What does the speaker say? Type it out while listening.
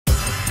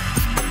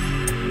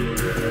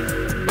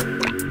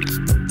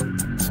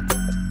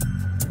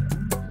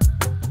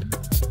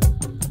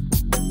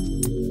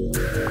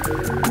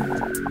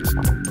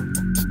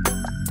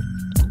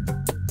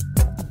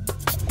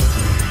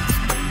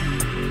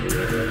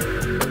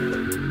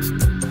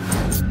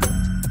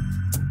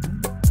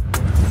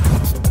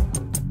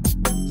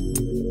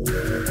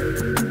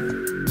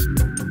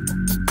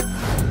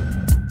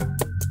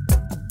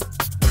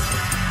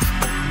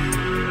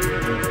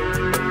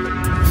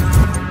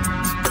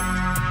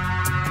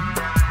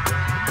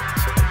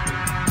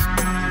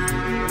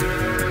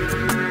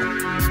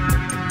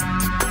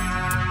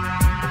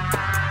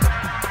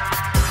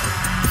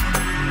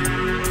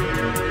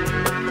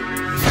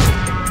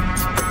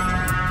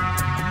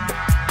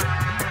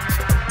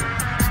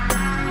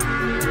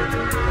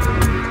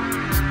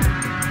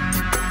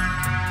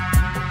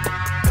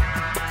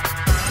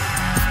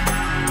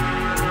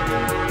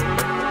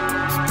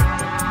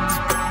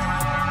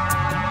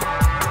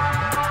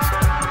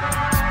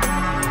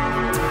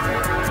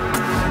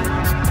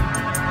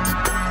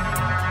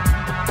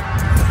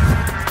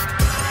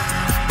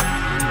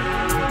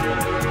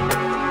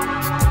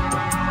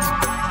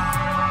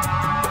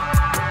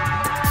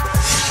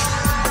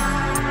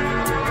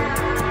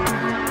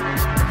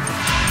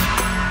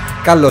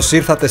Καλώς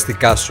ήρθατε στην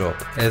Κάσο.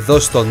 Εδώ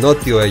στο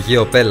νότιο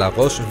Αιγαίο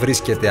πέλαγος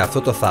βρίσκεται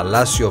αυτό το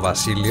θαλάσσιο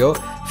βασίλειο,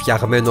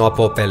 φτιαγμένο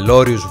από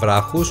πελώριους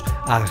βράχους,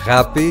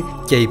 αγάπη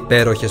και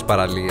υπέροχες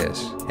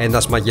παραλίες.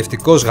 Ένας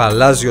μαγευτικός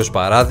γαλάζιος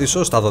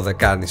παράδεισος στα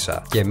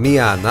Δωδεκάνησα και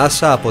μία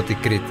ανάσα από την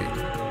Κρήτη.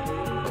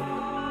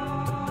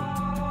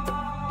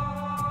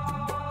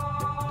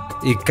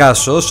 Η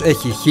Κάσος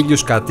έχει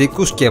 1000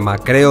 κατοίκους και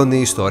μακραίωνη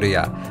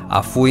ιστορία,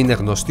 αφού είναι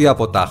γνωστή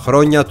από τα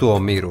χρόνια του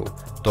Ομήρου.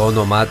 Το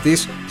όνομά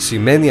της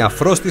σημαίνει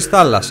αφρός της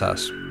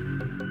θάλασσας.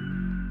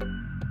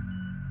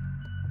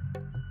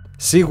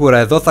 Σίγουρα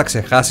εδώ θα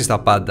ξεχάσεις τα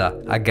πάντα,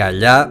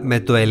 αγκαλιά με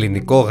το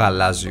ελληνικό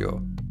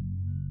γαλάζιο.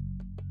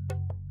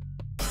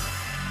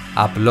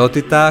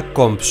 Απλότητα,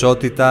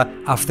 κομψότητα,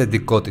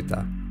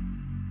 αυθεντικότητα.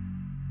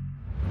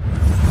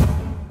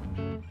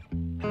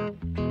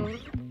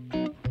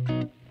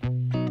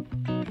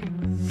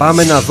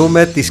 Πάμε να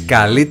δούμε τις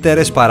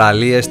καλύτερες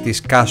παραλίες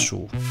της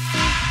Κάσου.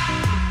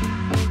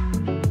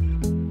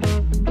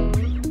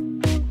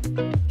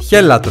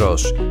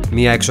 Χέλατρος,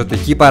 μια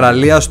εξωτική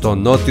παραλία στο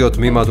νότιο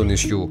τμήμα του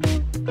νησιού.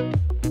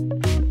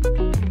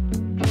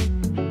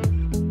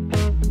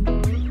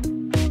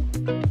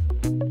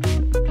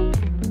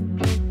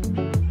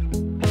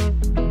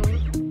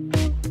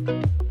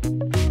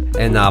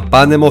 Ένα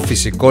απάνεμο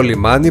φυσικό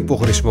λιμάνι που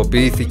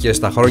χρησιμοποιήθηκε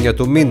στα χρόνια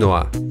του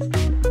Μίνωα.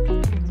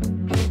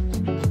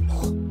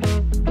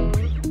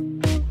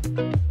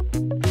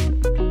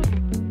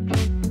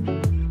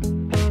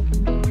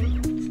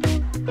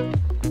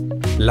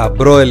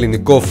 Λαμπρό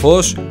ελληνικό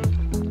φως,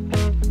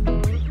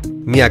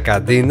 μια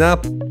καντίνα,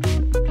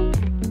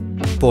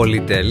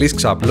 πολυτελείς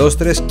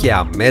ξαπλώστρες και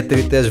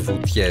αμέτρητες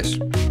βουτιές.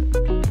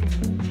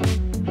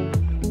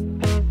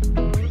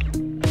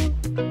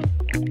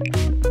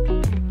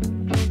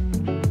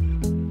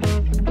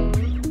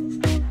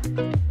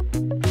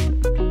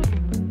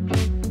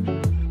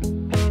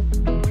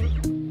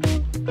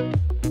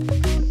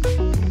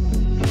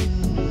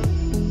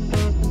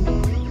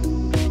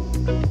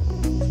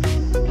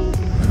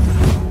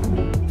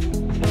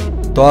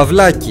 Το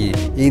Αυλάκι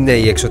είναι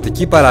η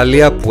εξωτική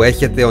παραλία που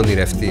έχετε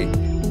ονειρευτεί.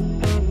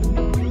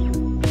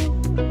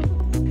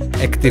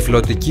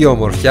 Εκτυφλωτική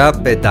ομορφιά,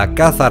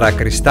 πεντακάθαρα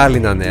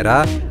κρυστάλλινα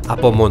νερά,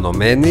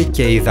 απομονωμένη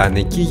και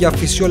ιδανική για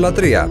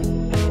φυσιολατρεία.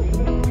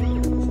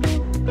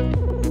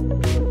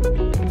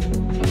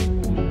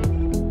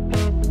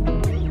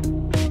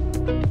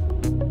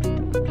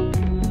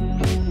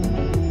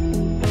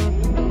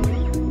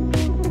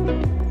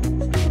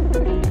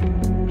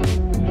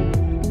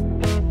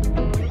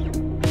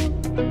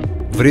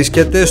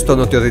 Βρίσκεται στο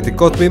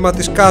νοτιοδυτικό τμήμα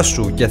της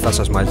Κάσου και θα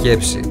σας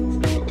μαγέψει.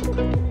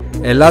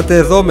 Ελάτε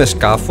εδώ με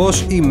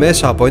σκάφος ή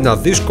μέσα από ένα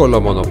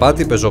δύσκολο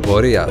μονοπάτι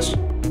πεζοπορίας.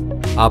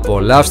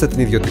 Απολαύστε την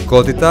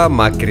ιδιωτικότητα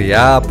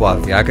μακριά από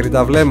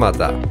αδιάκριτα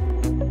βλέμματα.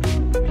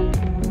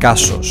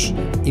 Κάσος,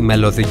 η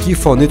μελωδική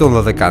φωνή των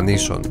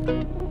Δωδεκανήσων.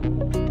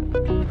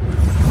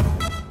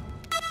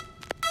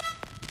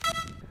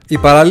 Οι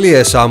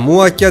παραλίες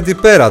Αμούα και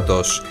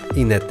Αντιπέρατος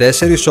είναι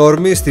 4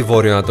 όρμοι στη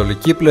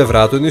βορειοανατολική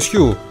πλευρά του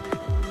νησιού.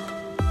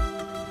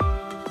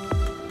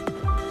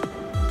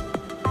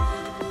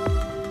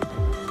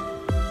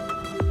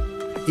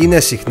 Είναι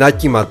συχνά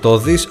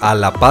κυματώδεις,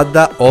 αλλά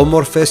πάντα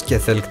όμορφες και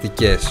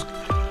θελκτικές.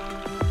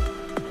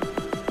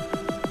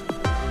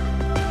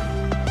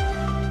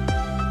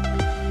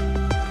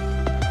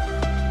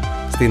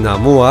 Στην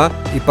Αμούα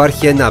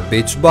υπάρχει ένα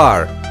beach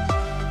bar.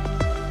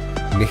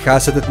 Μη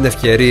χάσετε την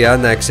ευκαιρία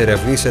να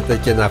εξερευνήσετε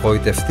και να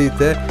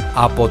γοητευτείτε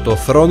από το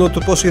θρόνο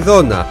του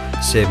Ποσειδώνα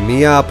σε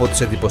μία από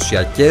τις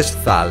εντυπωσιακές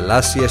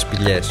θαλάσσιες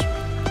σπηλιές.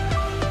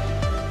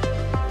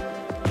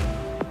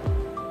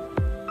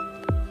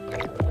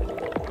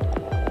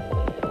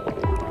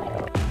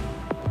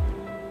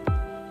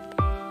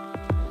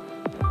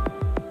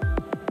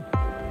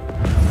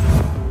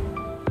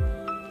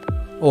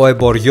 Ο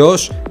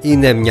𝗬𝗏𝗄𝐻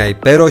είναι μια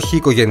υπέροχη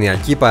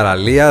οικογενειακή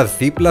παραλία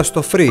δίπλα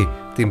στο 𝗲,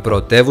 την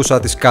πρωτεύουσα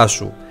της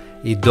Κάσου.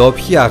 Οι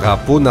ντόπιοι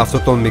αγαπούν αυτό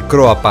τον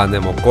μικρό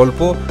απάνεμο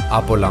κόλπο,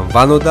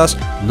 απολαμβάνοντας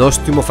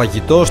νόστιμο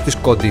φαγητό στις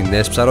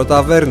κοντινές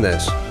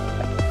ψαροταβέρνες.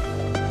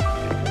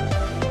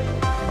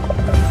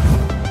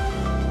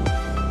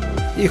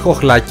 Η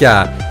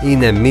𝐒𝐭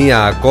είναι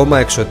μία ακόμα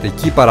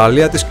εξωτική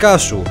παραλία της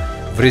Κάσου.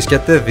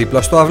 Βρίσκεται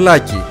δίπλα στο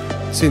Αυλάκι.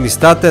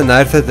 Συνιστάτε να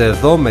έρθετε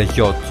εδώ με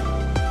γιότ.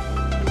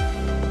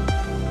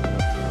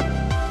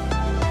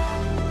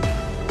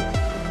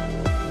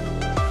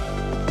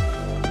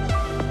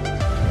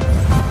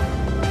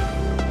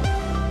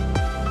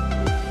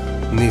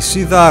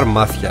 Νησί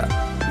𝐢𝐳-𝗲𝗲,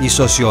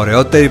 ίσως η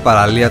ωραιότερη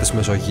παραλία της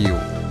Μεσογείου.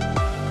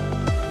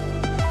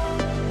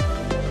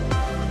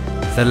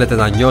 Θέλετε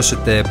να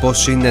νιώσετε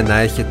πώς είναι να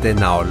έχετε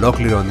ένα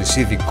ολόκληρο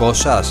νησί δικό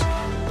σας?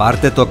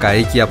 Πάρτε το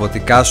καΐκι από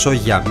την Κάσο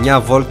για μια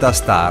βόλτα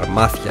στα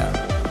𝗲𝗲.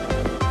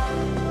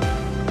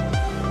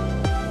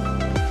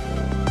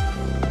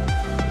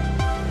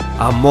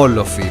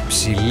 Αμόλοφη,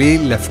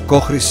 ψηλή,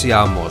 λευκόχρυση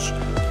άμμος,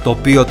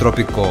 τοπίο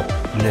τροπικό,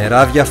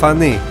 νερά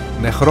διαφανή,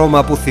 με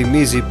χρώμα που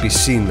θυμίζει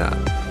πισίνα.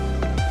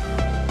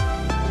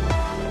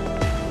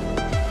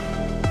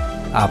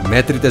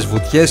 αμέτρητες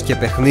βουτιές και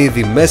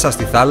παιχνίδι μέσα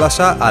στη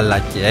θάλασσα αλλά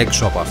και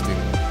έξω από αυτήν.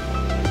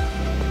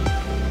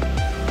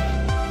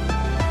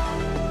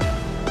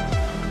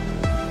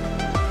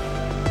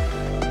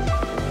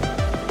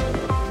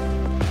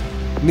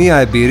 Μία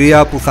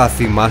εμπειρία που θα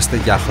θυμάστε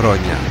για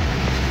χρόνια.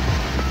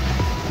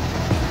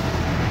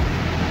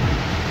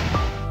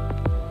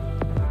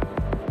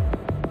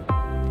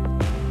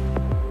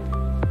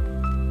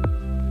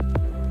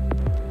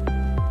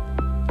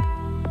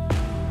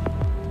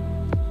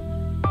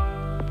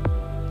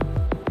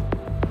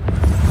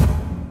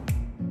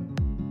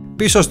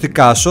 Πίσω στη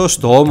Κάσο,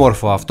 στο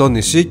όμορφο αυτό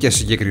νησί και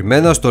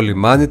συγκεκριμένα στο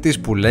λιμάνι της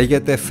που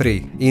λέγεται 𝗲.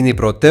 Είναι η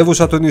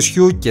πρωτεύουσα του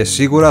νησιού και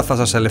σίγουρα θα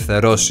σας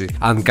ελευθερώσει,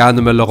 αν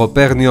κάνουμε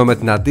λογοπαίγνιο με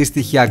την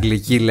αντίστοιχη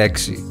αγγλική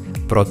λέξη.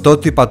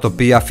 Πρωτότυπα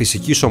τοπία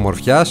φυσικής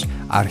ομορφιάς,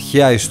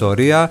 αρχαία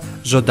ιστορία,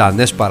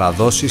 ζωντανές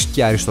παραδόσεις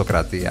και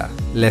αριστοκρατία.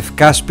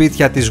 Λευκά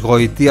σπίτια της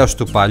γοητείας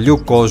του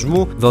παλιού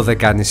κόσμου,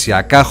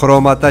 δωδεκανησιακά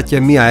χρώματα και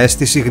μια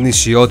αίσθηση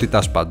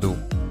γνησιότητας παντού.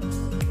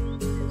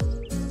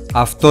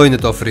 Αυτό είναι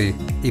το 𝗲.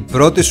 Η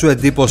πρώτη σου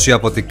εντύπωση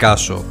από την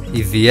Κάσο.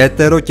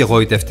 Ιδιαίτερο και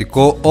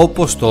γοητευτικό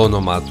όπως το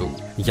όνομά του.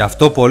 Γι'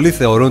 αυτό πολλοί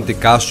θεωρούν την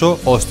Κάσο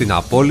ως την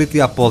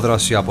απόλυτη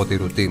απόδραση από τη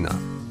ρουτίνα.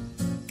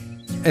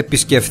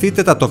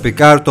 Επισκεφτείτε τα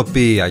τοπικά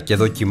αρτοπία και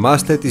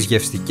δοκιμάστε τις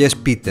γευστικές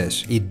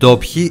πίτες. Οι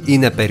ντόπιοι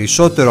είναι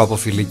περισσότερο από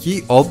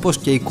φιλικοί όπως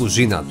και η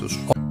κουζίνα τους.